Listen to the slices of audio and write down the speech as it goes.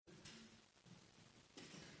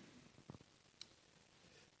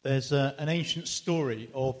There's an ancient story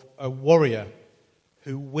of a warrior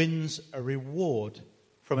who wins a reward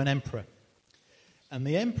from an emperor. And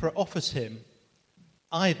the emperor offers him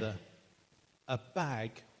either a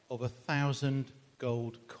bag of 1,000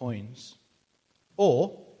 gold coins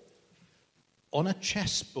or, on a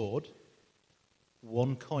chessboard,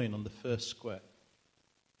 1 coin on the first square,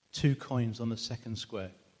 2 coins on the second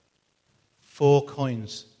square, 4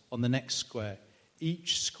 coins on the next square,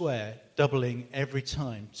 each square doubling every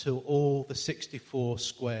time till all the 64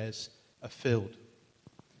 squares are filled.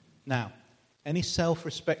 Now, any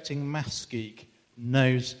self-respecting maths geek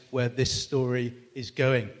knows where this story is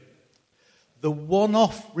going. The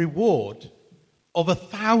one-off reward of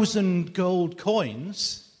 1,000 gold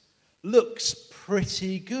coins looks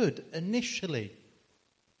pretty good initially.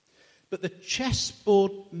 But the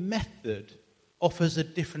chessboard method offers a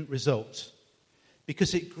different result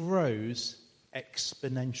because it grows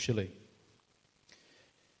exponentially.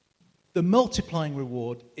 The multiplying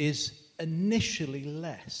reward is initially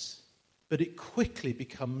less, but it quickly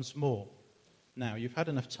becomes more. Now, you've had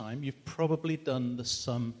enough time. You've probably done the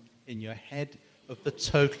sum in your head of the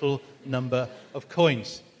total number of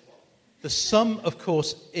coins. The sum, of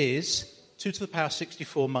course, is 2 to the power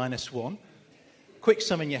 64 minus 1. Quick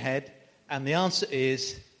sum in your head, and the answer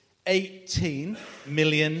is 18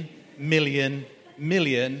 million, million,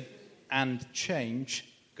 million, and change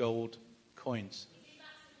gold coins.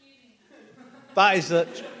 That is a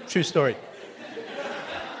true story.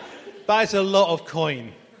 That is a lot of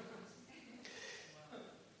coin.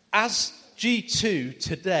 As G2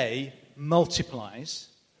 today multiplies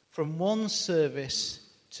from 1 service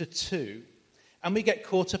to 2, and we get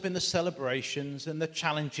caught up in the celebrations and the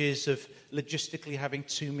challenges of logistically having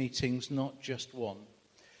 2 meetings, not just 1,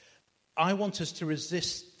 I want us to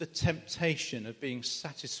resist the temptation of being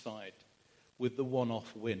satisfied with the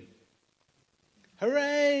one-off win.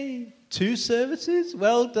 Hooray! 2 services,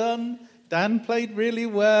 well done. Dan played really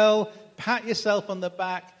well. Pat yourself on the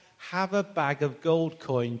back. Have a bag of gold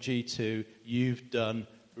coin, G2. You've done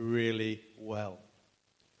really well.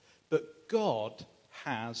 But God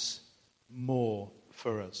has more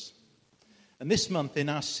for us. And this month in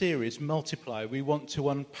our series, Multiply, we want to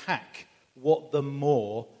unpack what the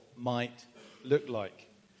more might look like.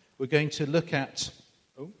 We're going to look at,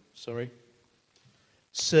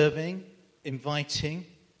 serving, inviting,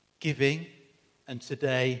 giving, and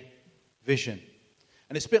today, vision.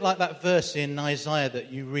 And it's a bit like that verse in Isaiah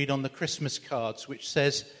that you read on the Christmas cards, which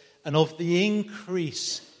says, "And of the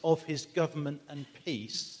increase of his government and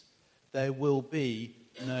peace, there will be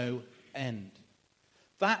no end."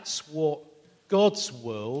 That's what God's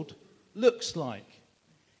world looks like.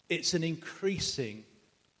 It's an increasing,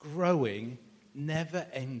 growing,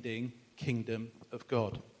 never-ending kingdom of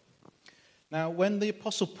God. Now, when the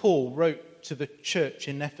Apostle Paul wrote to the church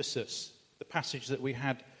in Ephesus, the passage that we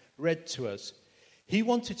had read to us, he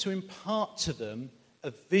wanted to impart to them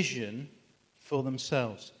a vision for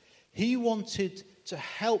themselves. He wanted to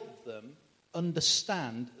help them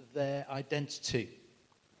understand their identity.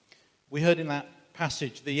 We heard in that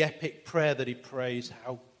passage the epic prayer that he prays,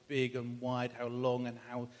 how big and wide, how long and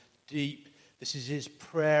how deep. This is his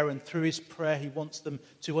prayer, and through his prayer he wants them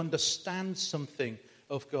to understand something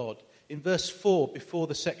of God. In verse 4, before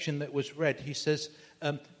the section that was read, he says,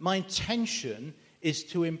 my intention is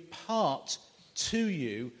to impart to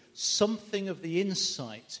you something of the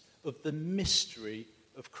insight of the mystery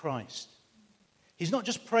of Christ. He's not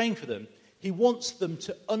just praying for them. He wants them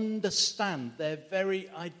to understand their very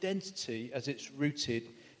identity as it's rooted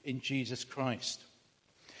in Jesus Christ.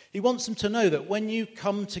 He wants them to know that when you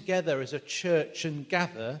come together as a church and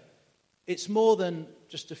gather, it's more than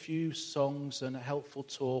just a few songs and a helpful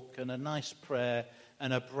talk and a nice prayer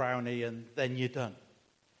and a brownie and then you're done.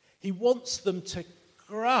 He wants them to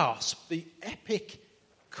grasp the epic,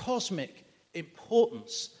 cosmic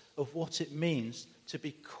importance of what it means to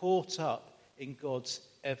be caught up in God's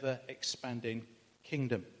ever-expanding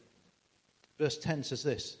kingdom. Verse 10 says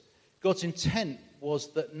this: God's intent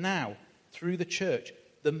was that now, through the church,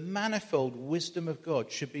 the manifold wisdom of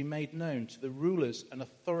God should be made known to the rulers and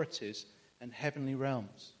authorities and heavenly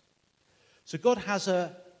realms. So God has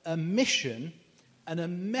a mission and a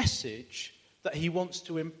message that he wants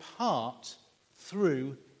to impart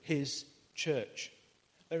through his church.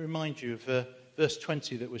 Let me remind you of verse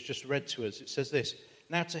 20 that was just read to us. It says this: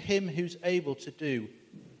 Now to him who's able to do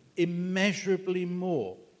immeasurably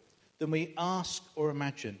more than we ask or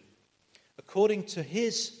imagine, according to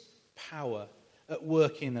his power at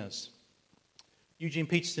work in us. Eugene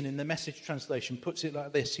Peterson in the Message translation puts it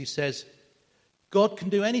like this. He says, God can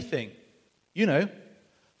do anything,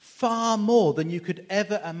 far more than you could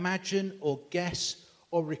ever imagine or guess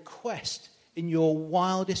or request in your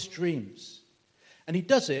wildest dreams. And he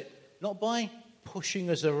does it not by pushing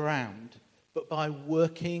us around, but by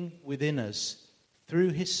working within us through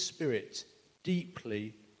his Spirit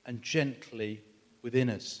deeply and gently within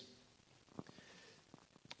us.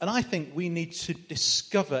 And I think we need to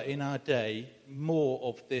discover in our day more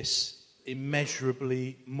of this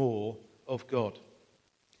immeasurably more of God.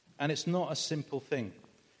 And it's not a simple thing.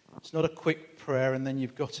 It's not a quick prayer and then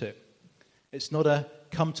you've got it. It's not a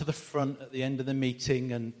come to the front at the end of the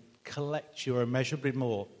meeting and collect your immeasurably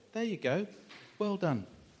more. There you go. Well done.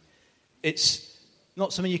 It's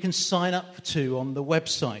not something you can sign up to on the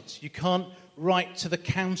website. You can't write to the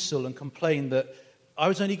council and complain that I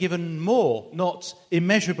was only given more, not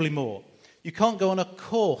immeasurably more. You can't go on a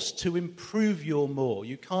course to improve your more.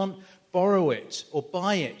 You can't borrow it or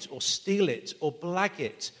buy it or steal it or blag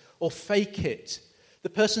it or fake it. The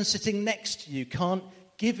person sitting next to you can't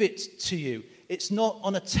give it to you. It's not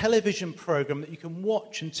on a television program that you can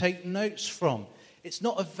watch and take notes from. It's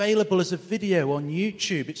not available as a video on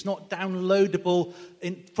YouTube. It's not downloadable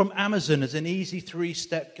from Amazon as an easy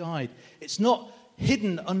 3-step guide. It's not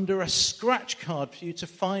hidden under a scratch card for you to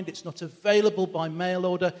find. It's not available by mail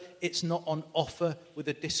order. It's not on offer with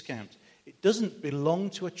a discount. It doesn't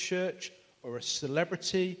belong to a church or a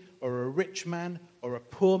celebrity or a rich man or a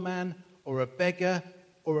poor man or a beggar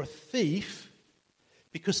or a thief,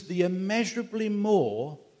 because the immeasurably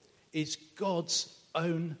more is God's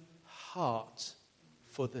own heart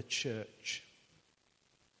for the church.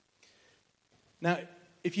 Now,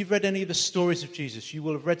 if you've read any of the stories of Jesus, you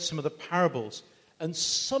will have read some of the parables, and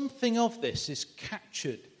something of this is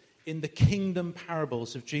captured in the kingdom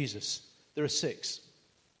parables of Jesus. There are 6.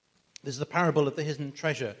 There's the parable of the hidden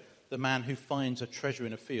treasure, the man who finds a treasure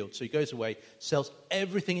in a field. So he goes away, sells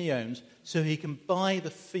everything he owns so he can buy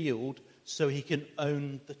the field so he can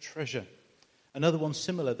own the treasure. Another one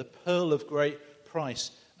similar, the pearl of great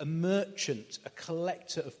price. A merchant, a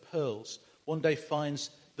collector of pearls, one day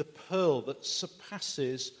finds the pearl that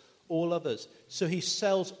surpasses all others. So he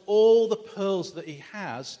sells all the pearls that he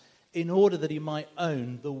has in order that he might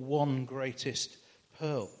own the one greatest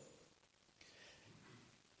pearl.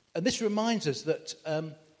 And this reminds us that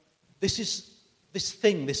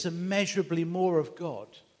this immeasurably more of God,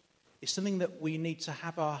 is something that we need to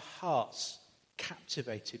have our hearts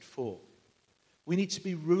captivated for. We need to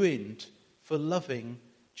be ruined for loving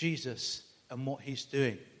Jesus and what he's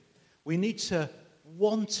doing. We need to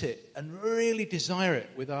want it and really desire it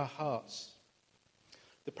with our hearts.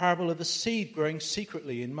 The parable of the seed growing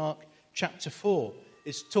secretly in Mark chapter 4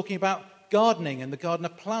 is talking about gardening, and the gardener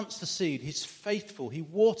plants the seed. He's faithful. He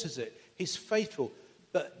waters it. He's faithful.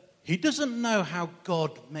 But he doesn't know how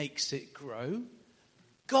God makes it grow.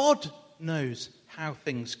 God knows how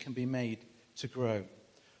things can be made to grow.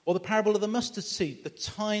 Or the parable of the mustard seed, the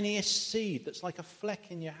tiniest seed that's like a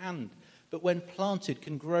fleck in your hand, but when planted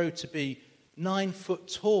can grow to be 9 foot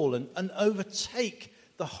tall and overtake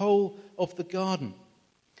the whole of the garden.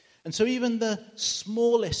 And so even the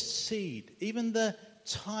smallest seed, even the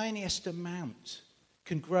tiniest amount,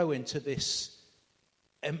 can grow into this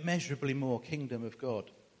immeasurably more kingdom of God.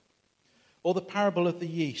 Or the parable of the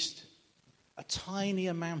yeast. A tiny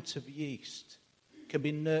amount of yeast can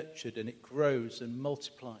be nurtured and it grows and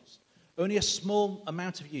multiplies. Only a small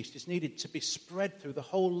amount of yeast is needed to be spread through the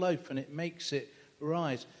whole loaf and it makes it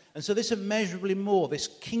rise. And so this immeasurably more, this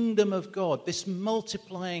kingdom of God, this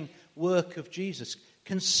multiplying work of Jesus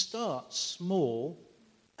can start small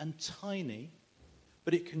and tiny,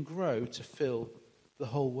 but it can grow to fill the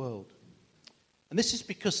whole world. And this is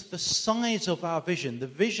because the size of our vision, the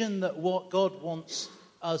vision that what God wants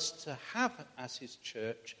us to have as his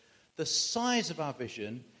church, the size of our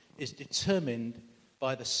vision is determined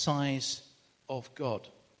by the size of God.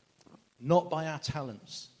 Not by our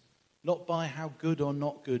talents, not by how good or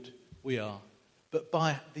not good we are, but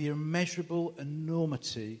by the immeasurable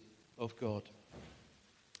enormity of God.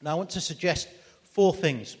 Now I want to suggest 4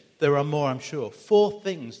 things. There are more, I'm sure. 4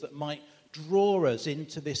 things that might draw us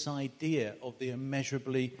into this idea of the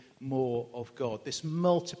immeasurably more of God, this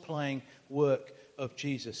multiplying work of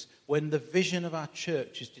Jesus, when the vision of our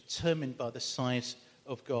church is determined by the size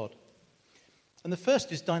of God. And the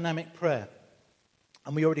first is dynamic prayer.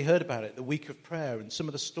 And we already heard about it, the week of prayer and some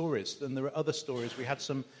of the stories. And there are other stories. We had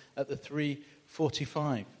some at the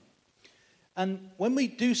 3:45. And when we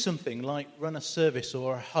do something like run a service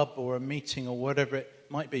or a hub or a meeting or whatever it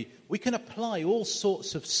might be, we can apply all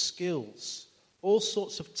sorts of skills, all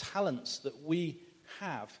sorts of talents that we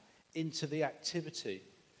have into the activity.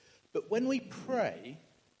 But when we pray,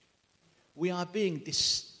 we are being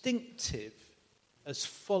distinctive as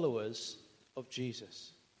followers of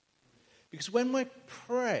Jesus. Because when we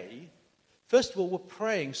pray, first of all, we're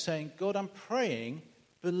praying, saying, God, I'm praying,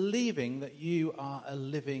 believing that you are a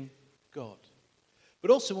living God. But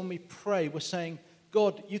also when we pray, we're saying,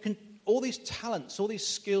 God, you can, all these talents, all these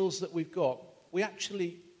skills that we've got, we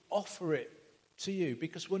actually offer it to you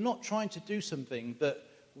because we're not trying to do something that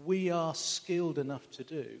we are skilled enough to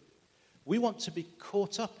do. We want to be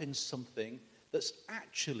caught up in something that's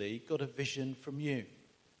actually got a vision from you,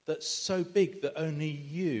 that's so big that only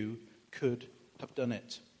you could have done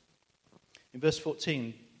it. In verse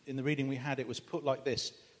 14, in the reading we had, it was put like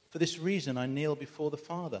this: "For this reason I kneel before the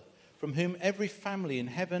Father, from whom every family in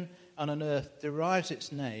heaven and on earth derives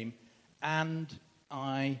its name, and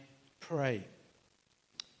I pray."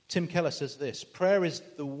 Tim Keller says this: "Prayer is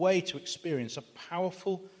the way to experience a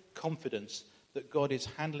powerful confidence that God is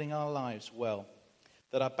handling our lives well,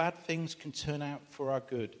 that our bad things can turn out for our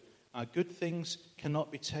good things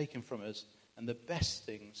cannot be taken from us, and the best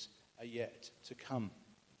things are yet to come."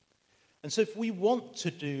 And so if we want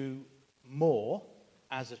to do more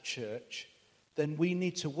as a church, then we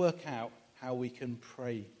need to work out how we can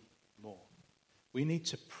pray more. We need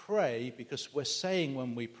to pray because we're saying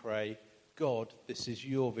when we pray, God, this is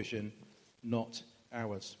your vision, not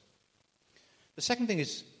ours. The second thing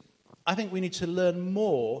is, I think we need to learn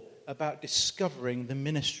more about discovering the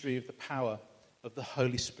ministry of the power of the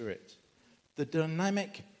Holy Spirit, the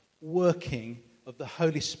dynamic working of the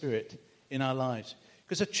Holy Spirit in our lives.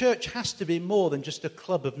 Because a church has to be more than just a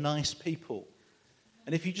club of nice people.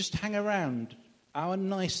 And if you just hang around our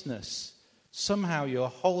niceness, somehow your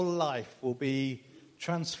whole life will be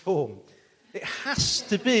transformed. It has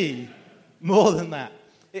to be more than that.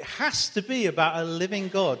 It has to be about a living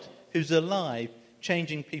God who's alive,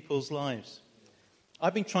 changing people's lives.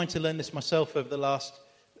 I've been trying to learn this myself over the last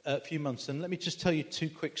few months, and let me just tell you two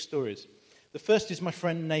quick stories. The first is my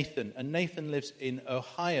friend Nathan, and Nathan lives in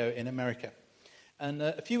Ohio in America. And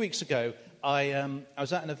a few weeks ago, I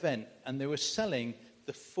was at an event, and they were selling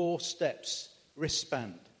the 4 Steps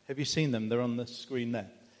wristband. Have you seen them? They're on the screen there.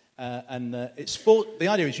 The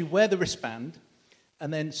idea is you wear the wristband,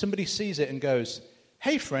 and then somebody sees it and goes,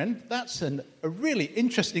 "Hey friend, that's a really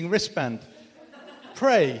interesting wristband.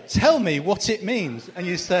 Pray, tell me what it means." And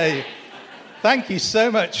you say, "Thank you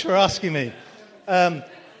so much for asking me."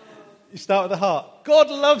 You start with the heart. "God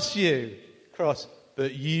loves you." Cross.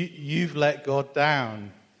 "But you've let God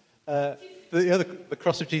down." The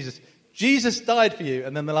cross of Jesus. "Jesus died for you."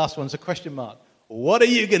 And then the last one's a question mark. "What are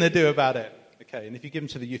you going to do about it?" Okay, and if you give them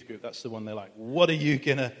to the youth group, that's the one they're like, "What are you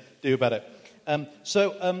going to do about it?"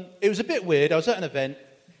 It was a bit weird. I was at an event,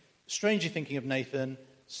 strangely thinking of Nathan,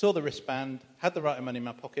 saw the wristband, had the right money in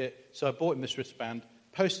my pocket, so I bought him this wristband,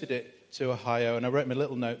 posted it to Ohio, and I wrote him a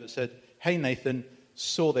little note that said, "Hey Nathan,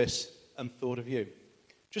 saw this and thought of you."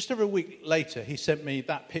 Just over a week later, he sent me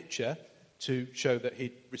that picture to show that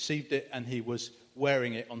he'd received it and he was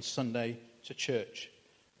wearing it on Sunday to church.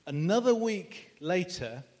 Another week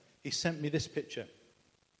later, he sent me this picture.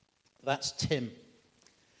 That's Tim.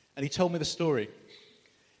 And he told me the story.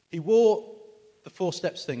 He wore the 4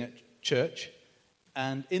 Steps thing at church,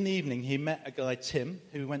 and in the evening he met a guy, Tim,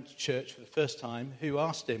 who went to church for the first time, who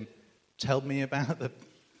asked him, "Tell me about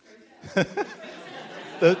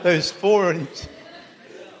those 4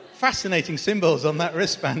 fascinating symbols on that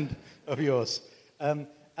wristband of yours."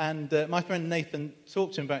 My friend Nathan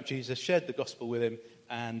talked to him about Jesus, shared the gospel with him,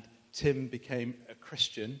 and Tim became a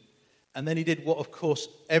Christian. And then he did what, of course,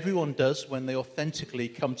 everyone does when they authentically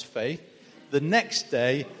come to faith. The next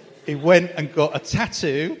day, he went and got a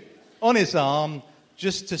tattoo on his arm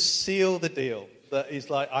just to seal the deal. That he's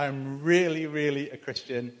like, "I'm really, really a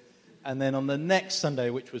Christian." And then on the next Sunday,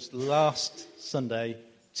 which was last Sunday,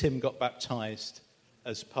 Tim got baptized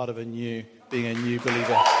as part of being a new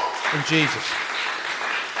believer in Jesus.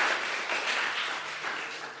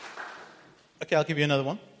 Okay, I'll give you another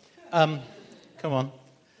one. Come on.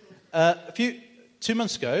 2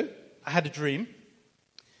 months ago, I had a dream.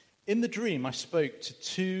 In the dream, I spoke to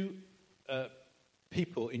 2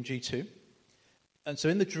 people in G2. And so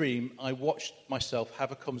in the dream, I watched myself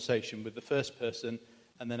have a conversation with the first person,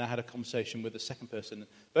 and then I had a conversation with the second person.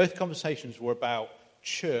 Both conversations were about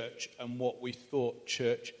church and what we thought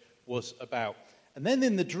church was about. And then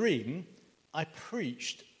in the dream, I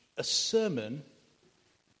preached a sermon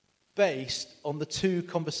based on the 2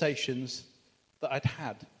 conversations that I'd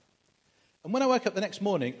had. And when I woke up the next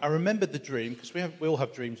morning, I remembered the dream, because we all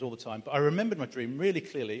have dreams all the time, but I remembered my dream really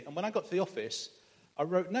clearly. And when I got to the office, I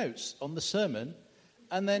wrote notes on the sermon,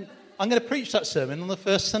 and then I'm going to preach that sermon on the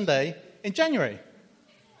first Sunday in January.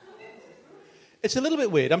 It's a little bit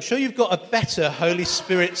weird. I'm sure you've got a better Holy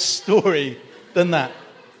Spirit story than that.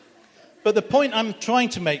 But the point I'm trying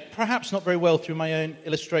to make, perhaps not very well through my own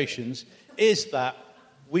illustrations, is that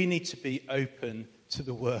we need to be open to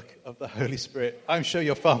the work of the Holy Spirit. I'm sure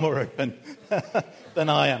you're far more open than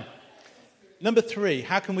I am. Number 3,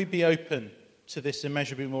 how can we be open to this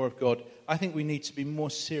immeasurably more of God? I think we need to be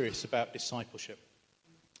more serious about discipleship.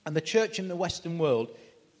 And the church in the Western world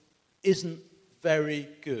isn't very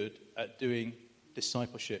good at doing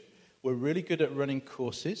discipleship. We're really good at running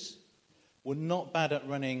courses. We're not bad at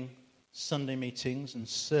running Sunday meetings and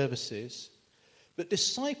services. But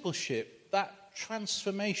discipleship, that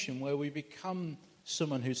transformation where we become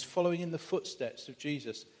someone who's following in the footsteps of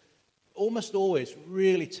Jesus, almost always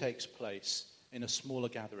really takes place in a smaller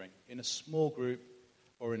gathering, in a small group,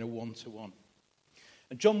 or in a one-to-one.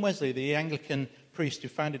 And John Wesley, the Anglican priest who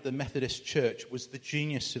founded the Methodist Church, was the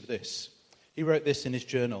genius of this. He wrote this in his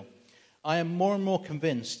journal: "I am more and more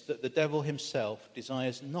convinced that the devil himself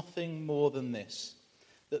desires nothing more than this,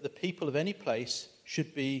 that the people of any place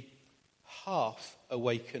should be half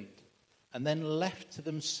awakened and then left to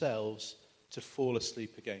themselves to fall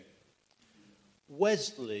asleep again."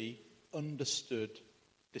 Wesley understood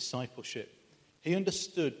discipleship. He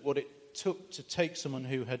understood what it took to take someone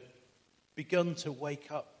who had begun to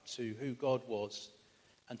wake up to who God was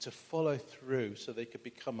and to follow through so they could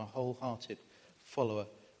become a wholehearted follower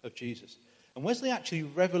of Jesus. And Wesley actually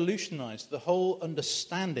revolutionized the whole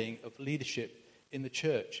understanding of leadership in the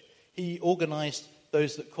church. He organized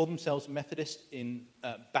those that called themselves Methodist in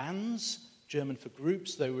bands, German for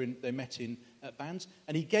groups. They met in bands,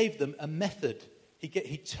 and he gave them a method.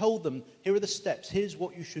 He told them, here are the steps, here's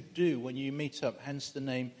what you should do when you meet up, hence the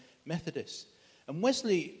name Methodist. And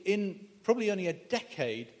Wesley, in probably only a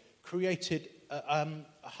decade, created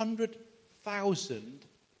 100,000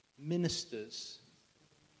 ministers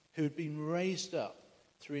who had been raised up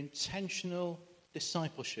through intentional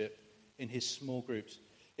discipleship in his small groups.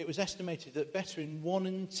 It was estimated that better in 1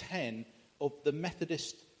 in 10 of the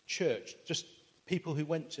Methodist church, just people who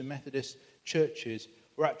went to Methodist churches,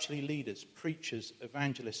 were actually leaders, preachers,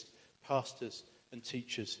 evangelists, pastors, and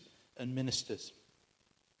teachers and ministers.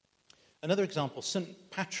 Another example,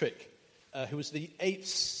 St. Patrick, who was the 8th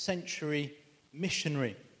century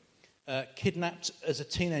missionary, kidnapped as a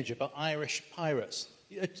teenager by Irish pirates.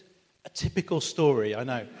 A typical story, I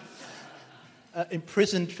know.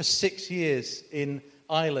 Imprisoned for 6 years in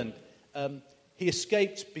Ireland. He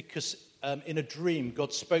escaped because in a dream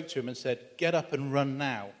God spoke to him and said, "Get up and run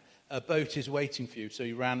now. A boat is waiting for you." So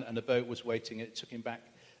he ran and a boat was waiting. It took him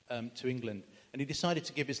back to England. And he decided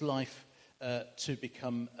to give his life to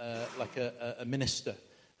become like a minister.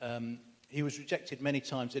 He was rejected many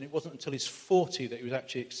times, and it wasn't until he's 40 that he was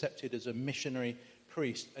actually accepted as a missionary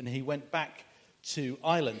priest. And he went back to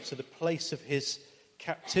Ireland, to the place of his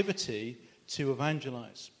captivity, to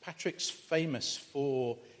evangelize. Patrick's famous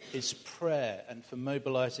for his prayer and for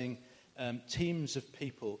mobilizing teams of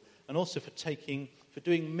people, and also for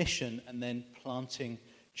doing mission and then planting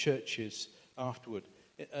churches afterward.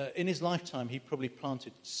 In his lifetime, he probably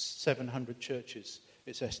planted 700 churches,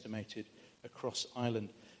 it's estimated, across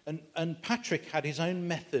Ireland. And Patrick had his own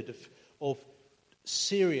method of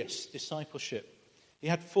serious discipleship. He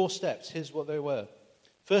had 4 steps. Here's what they were.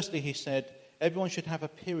 Firstly, he said, everyone should have a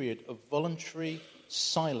period of voluntary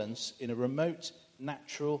silence in a remote,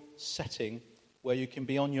 natural setting where you can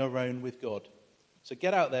be on your own with God. So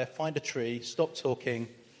get out there, find a tree, stop talking,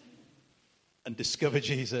 and discover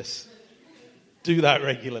Jesus. Do that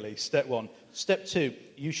regularly, step 1. Step 2,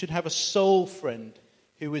 you should have a soul friend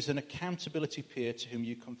who is an accountability peer to whom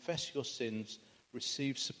you confess your sins,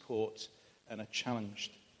 receive support, and are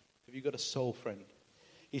challenged. Have you got a soul friend?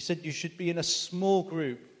 He said you should be in a small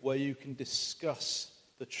group where you can discuss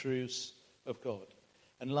the truths of God.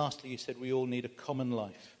 And lastly, he said we all need a common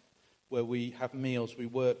life where we have meals, we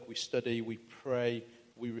work, we study, we pray,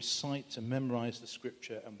 we recite and memorize the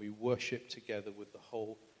scripture, and we worship together with the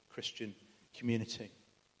whole Christian community.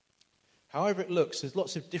 However it looks, there's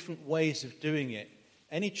lots of different ways of doing it.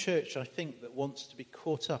 Any church, I think, that wants to be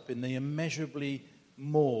caught up in the immeasurably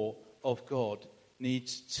more of God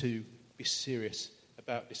needs to be serious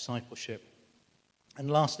about discipleship.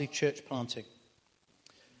 And lastly, church planting.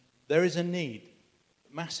 There is a need,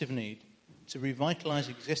 massive need, to revitalize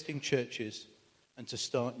existing churches and to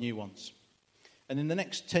start new ones. And in the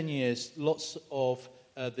next 10 years, lots of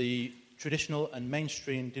the traditional and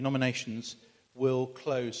mainstream denominations will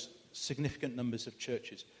close significant numbers of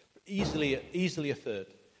churches, easily a third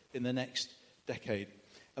in the next decade.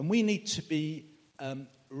 And we need to be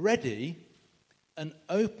ready and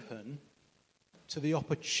open to the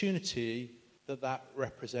opportunity that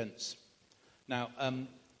represents. Now,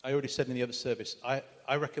 I already said in the other service, I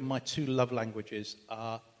I reckon my two love languages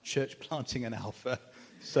are church planting and Alpha.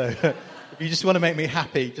 So if you just want to make me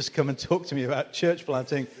happy, just come and talk to me about church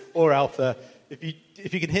planting or Alpha. If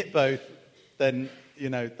you can hit both, then,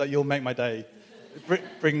 that you'll make my day.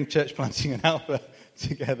 Bring church planting and Alpha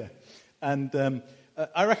together. And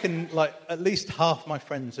I reckon, at least half my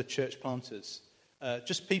friends are church planters.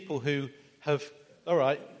 Just people who have, all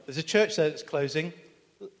right, there's a church there that's closing.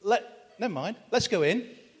 Never mind, let's go in.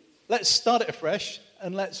 Let's start it afresh,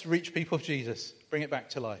 and let's reach people of Jesus. Bring it back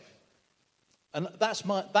to life. And that's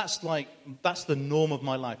the norm of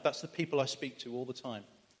my life. That's the people I speak to all the time.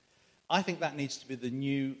 I think that needs to be the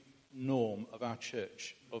new norm of our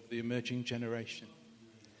church, of the emerging generation.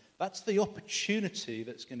 That's the opportunity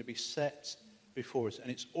that's going to be set before us. And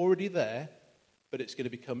it's already there, but it's going to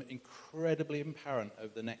become incredibly apparent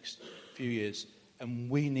over the next few years. And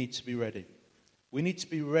we need to be ready. We need to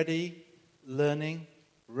be ready, learning,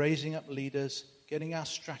 raising up leaders, getting our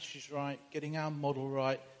strategies right, getting our model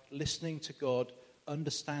right, listening to God,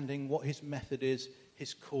 understanding what his method is,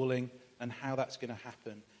 his calling, and how that's going to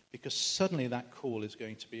happen. Because suddenly that call is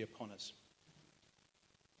going to be upon us.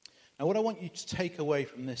 Now, what I want you to take away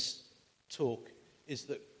from this talk is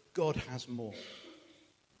that God has more.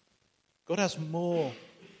 God has more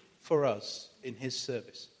for us in his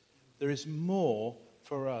service. There is more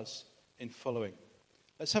for us in following.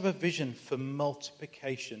 Let's have a vision for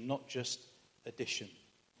multiplication, not just addition.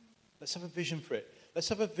 Let's have a vision for it. Let's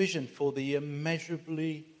have a vision for the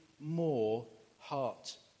immeasurably more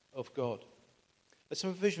heart of God. Let's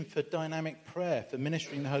have a vision for dynamic prayer, for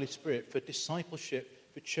ministering the Holy Spirit, for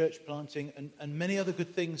discipleship, for church planting, and many other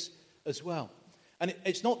good things as well. And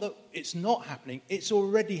it's not that it's not happening, it's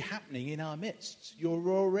already happening in our midst.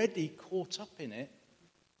 You're already caught up in it,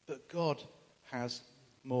 but God has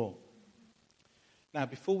more. Now,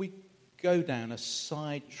 before we go down a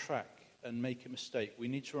side track and make a mistake, we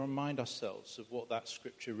need to remind ourselves of what that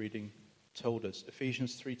scripture reading told us.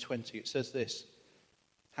 Ephesians 3:20, it says this.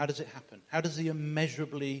 How does it happen? How does the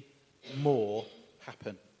immeasurably more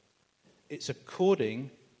happen? It's according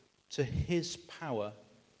to his power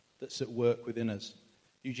that's at work within us.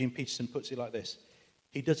 Eugene Peterson puts it like this.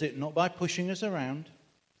 He does it not by pushing us around,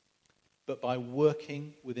 but by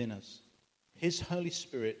working within us. His Holy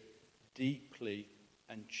Spirit deeply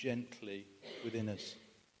and gently within us.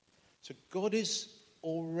 So God is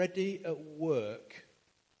already at work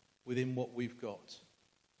within what we've got,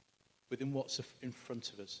 within what's in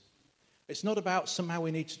front of us. It's not about somehow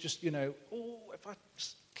we need to just, if I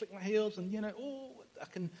just click my heels and, I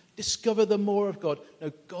can discover the more of God.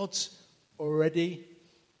 No, God's already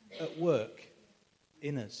at work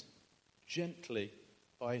in us, gently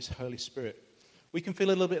by his Holy Spirit. We can feel a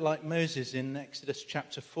little bit like Moses in Exodus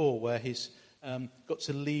chapter 4, where he's got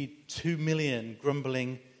to lead 2 million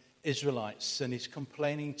grumbling Israelites, and he's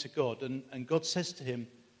complaining to God. And God says to him,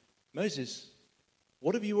 Moses,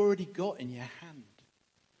 what have you already got in your hand?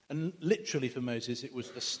 And literally for Moses, it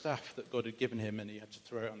was the staff that God had given him, and he had to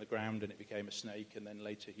throw it on the ground, and it became a snake, and then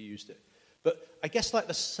later he used it. But I guess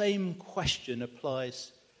the same question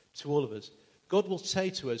applies to all of us. God will say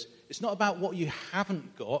to us, it's not about what you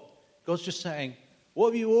haven't got. God's just saying, what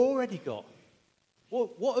have you already got?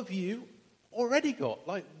 What have you already got?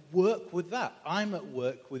 Work with that. I'm at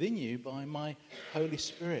work within you by my Holy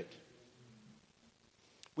Spirit.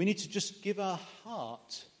 We need to just give our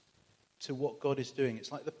heart to what God is doing.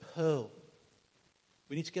 It's like the pearl.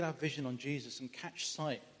 We need to get our vision on Jesus and catch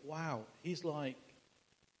sight. Wow, he's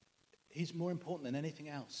more important than anything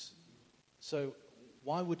else. So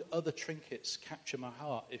why would other trinkets capture my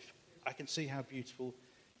heart if I can see how beautiful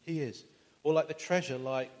he is? Or like the treasure,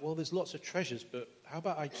 there's lots of treasures, but how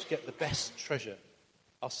about I just get the best treasure?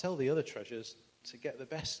 I'll sell the other treasures to get the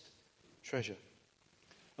best treasure.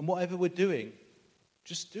 And whatever we're doing,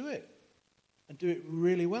 just do it. And do it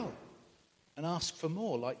really well. And ask for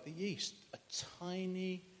more, like the yeast. A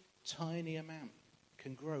tiny, tiny amount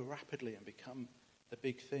can grow rapidly and become a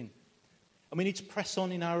big thing. And we need to press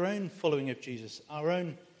on in our own following of Jesus, our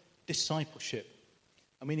own discipleship.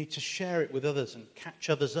 And we need to share it with others and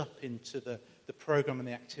catch others up into the program and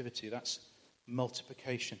the activity. That's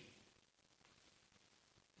multiplication.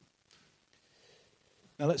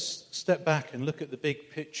 Now let's step back and look at the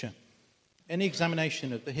big picture. Any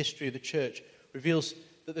examination of the history of the church reveals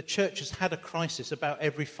that the church has had a crisis about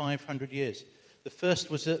every 500 years. The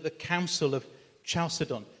first was at the Council of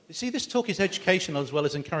Chalcedon. You see, this talk is educational as well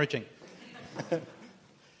as encouraging.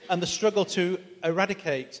 And the struggle to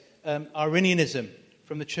eradicate Arminianism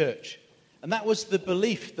from the church. And that was the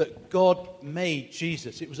belief that God made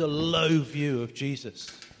Jesus. It was a low view of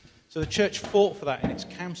Jesus. So the church fought for that in its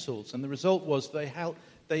councils, and the result was they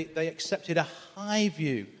They accepted a high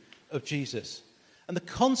view of Jesus. And the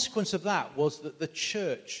consequence of that was that the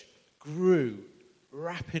church grew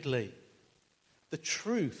rapidly. The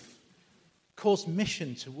truth caused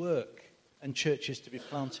mission to work and churches to be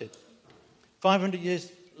planted. 500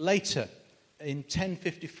 years later, in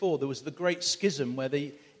 1054, there was the Great Schism where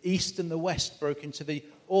the East and the West broke into the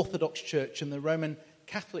Orthodox Church and the Roman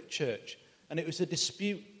Catholic Church. And it was a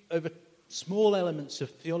dispute over small elements of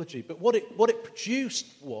theology. But what it produced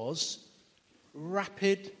was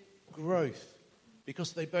rapid growth,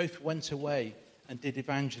 because they both went away and did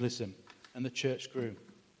evangelism, and the church grew.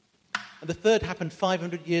 And the third happened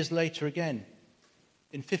 500 years later again,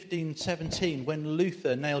 in 1517, when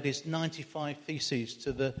Luther nailed his 95 Theses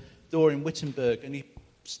to the door in Wittenberg, and he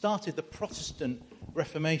started the Protestant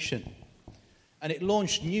Reformation. And it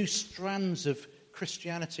launched new strands of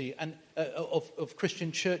Christianity and of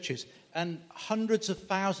Christian churches, and hundreds of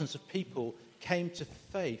thousands of people came to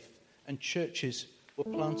faith, and churches were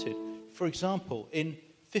planted. For example, in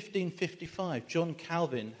 1555, John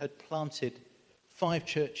Calvin had planted 5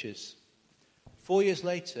 churches. 4 years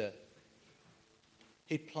later,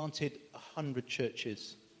 he'd planted 100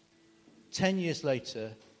 churches. 10 years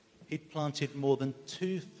later, he'd planted more than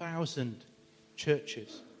 2,000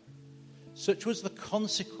 churches. Such was the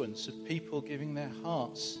consequence of people giving their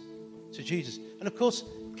hearts to Jesus. And of course,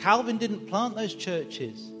 Calvin didn't plant those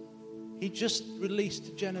churches. He just released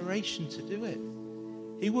a generation to do it.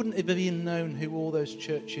 He wouldn't have even known who all those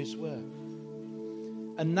churches were.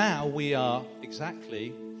 And now we are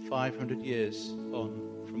exactly 500 years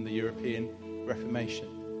on from the European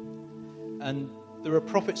Reformation. And there are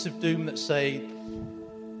prophets of doom that say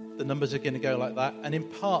the numbers are going to go like that. And in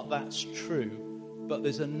part that's true. But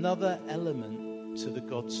there's another element to the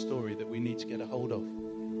God story that we need to get a hold of.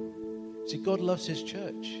 See, God loves his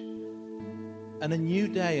church. And a new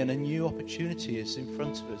day and a new opportunity is in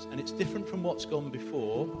front of us. And it's different from what's gone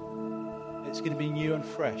before. It's going to be new and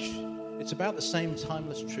fresh. It's about the same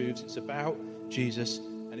timeless truths. It's about Jesus,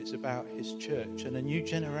 and it's about his church. And a new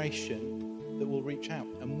generation that will reach out.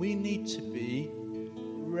 And we need to be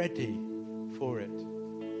ready for it.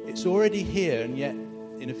 It's already here, and yet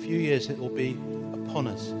in a few years it will be upon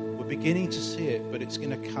us. We're beginning to see it, but it's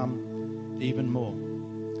going to come even more.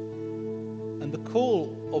 And the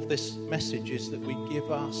call of this message is that we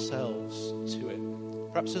give ourselves to it.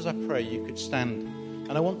 Perhaps as I pray, you could stand.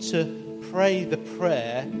 And I want to pray the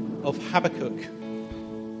prayer of Habakkuk,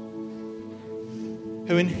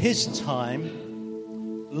 who in his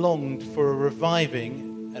time longed for a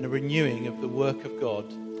reviving and a renewing of the work of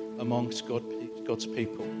God amongst God's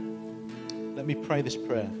people. Let me pray this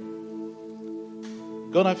prayer.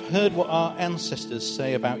 God, I've heard what our ancestors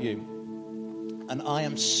say about you, and I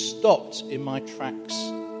am stopped in my tracks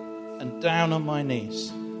and down on my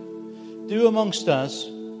knees. Do amongst us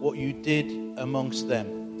what you did amongst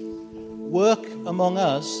them. Work among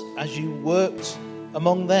us as you worked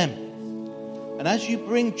among them. And as you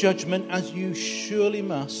bring judgment, as you surely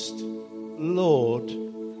must, Lord,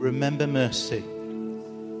 remember mercy,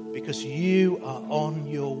 because you are on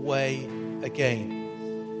your way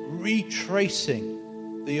again,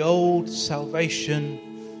 retracing the old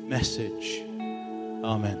salvation message.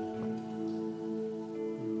 Amen.